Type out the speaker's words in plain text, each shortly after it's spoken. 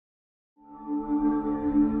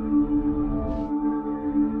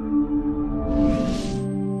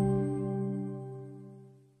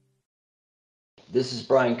This is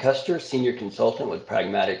Brian Custer, Senior Consultant with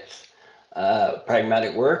Pragmatic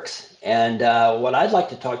Works. And what I'd like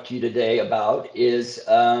to talk to you today about is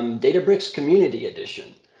Databricks Community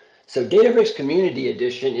Edition. So Databricks Community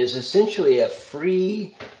Edition is essentially a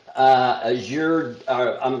free a free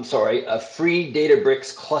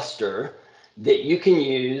Databricks cluster that you can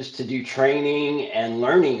use to do training and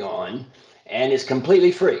learning on, and it's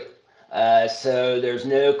completely free. So there's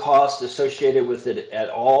no cost associated with it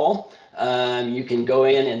at all. You can go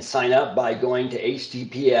in and sign up by going to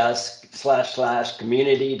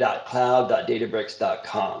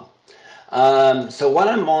https://community.cloud.databricks.com. So what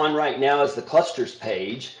I'm on right now is the clusters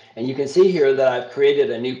page, and you can see here that I've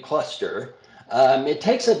created a new cluster. It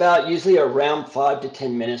takes usually around 5 to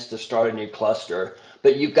 10 minutes to start a new cluster,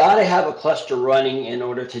 but you've got to have a cluster running in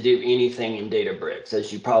order to do anything in Databricks,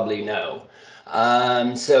 as you probably know.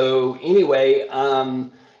 So anyway,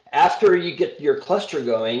 after you get your cluster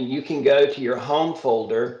going, you can go to your home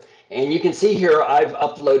folder, and you can see here I've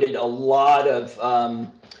uploaded a lot of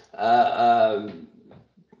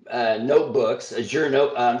notebooks,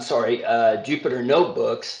 Jupyter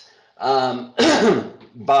notebooks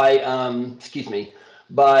by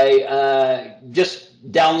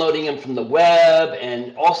just downloading them from the web,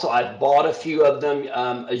 and also I've bought a few of them.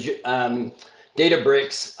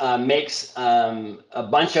 Databricks makes a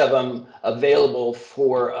bunch of them available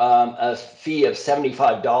for a fee of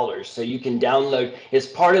 $75. So you can download, it's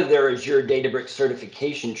part of their Azure Databricks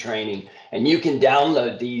certification training, and you can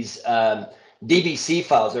download these DBC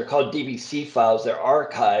files. They're called DBC files, they're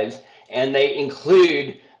archives, and they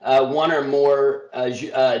include one or more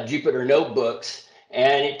Jupyter notebooks.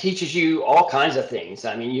 And it teaches you all kinds of things.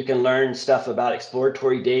 I mean, you can learn stuff about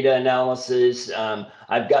exploratory data analysis.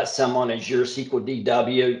 I've got some on Azure SQL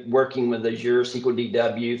DW, working with Azure SQL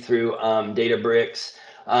DW through Databricks.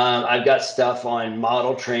 I've got stuff on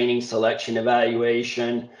model training, selection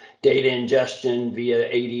evaluation, data ingestion via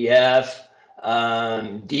ADF,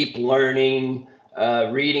 deep learning,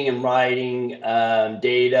 reading and writing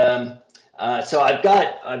data. So I've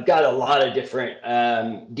got a lot of different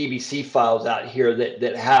DBC files out here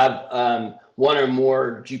that have one or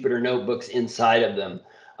more Jupyter notebooks inside of them.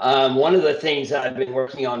 One of the things that I've been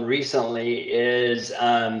working on recently is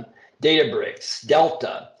Databricks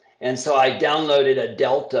Delta, and so I downloaded a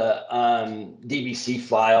Delta DBC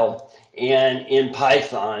file and in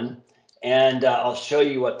Python, and I'll show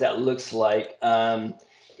you what that looks like. And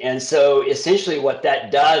so essentially what that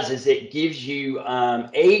does is it gives you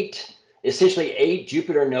essentially 8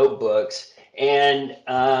 Jupyter notebooks, and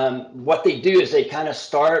what they do is they kind of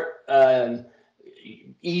start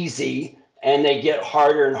easy, and they get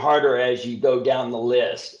harder and harder as you go down the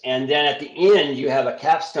list. And then at the end, you have a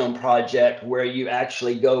capstone project where you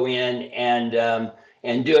actually go in and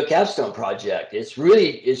do a capstone project. It's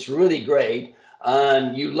really great.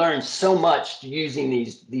 You learn so much using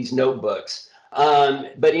these notebooks.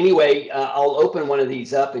 But anyway, I'll open one of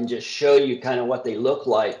these up and just show you kind of what they look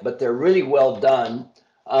like, but they're really well done.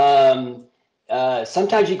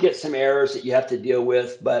 Sometimes you get some errors that you have to deal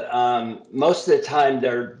with, but most of the time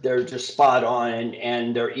they're just spot on,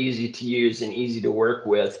 and they're easy to use and easy to work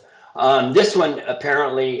with. This one,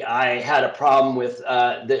 apparently I had a problem with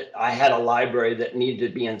that. I had a library that needed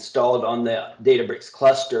to be installed on the Databricks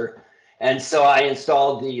cluster, and so I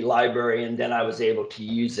installed the library, and then I was able to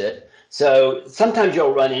use it. So sometimes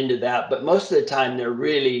you'll run into that, but most of the time they're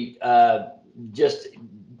really just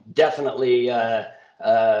definitely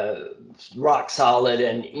rock solid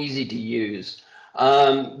and easy to use.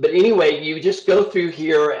 But anyway, you just go through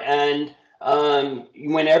here, and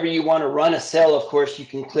whenever you want to run a cell, of course, you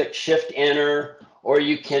can click Shift Enter, or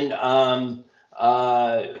you can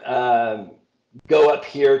go up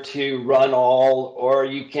here to run all, or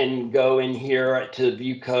you can go in here to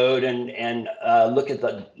view code and look at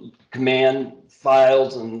the command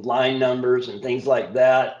files and line numbers and things like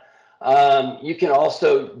that. You can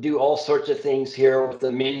also do all sorts of things here with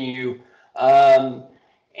the menu.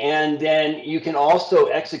 And then you can also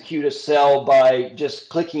execute a cell by just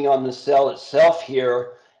clicking on the cell itself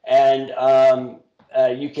here, and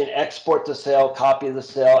you can export the cell, copy the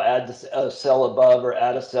cell, add a cell above or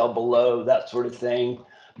add a cell below, that sort of thing.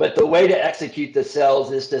 But the way to execute the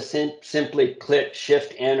cells is to simply click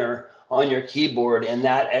Shift Enter on your keyboard, and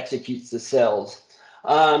that executes the cells.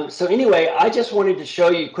 So anyway, I just wanted to show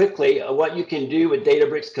you quickly what you can do with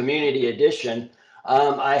Databricks Community Edition.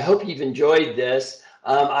 I hope you've enjoyed this.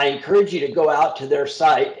 I encourage you to go out to their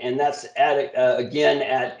site, and that's again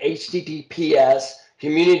at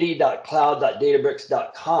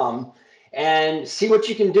https://community.cloud.databricks.com, and see what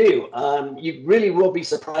you can do. You really will be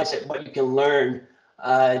surprised at what you can learn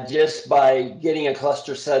just by getting a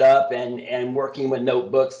cluster set up and working with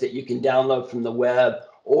notebooks that you can download from the web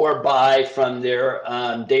or buy from their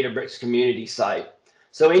Databricks community site.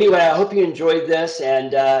 So anyway, I hope you enjoyed this,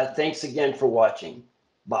 and thanks again for watching.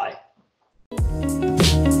 Bye.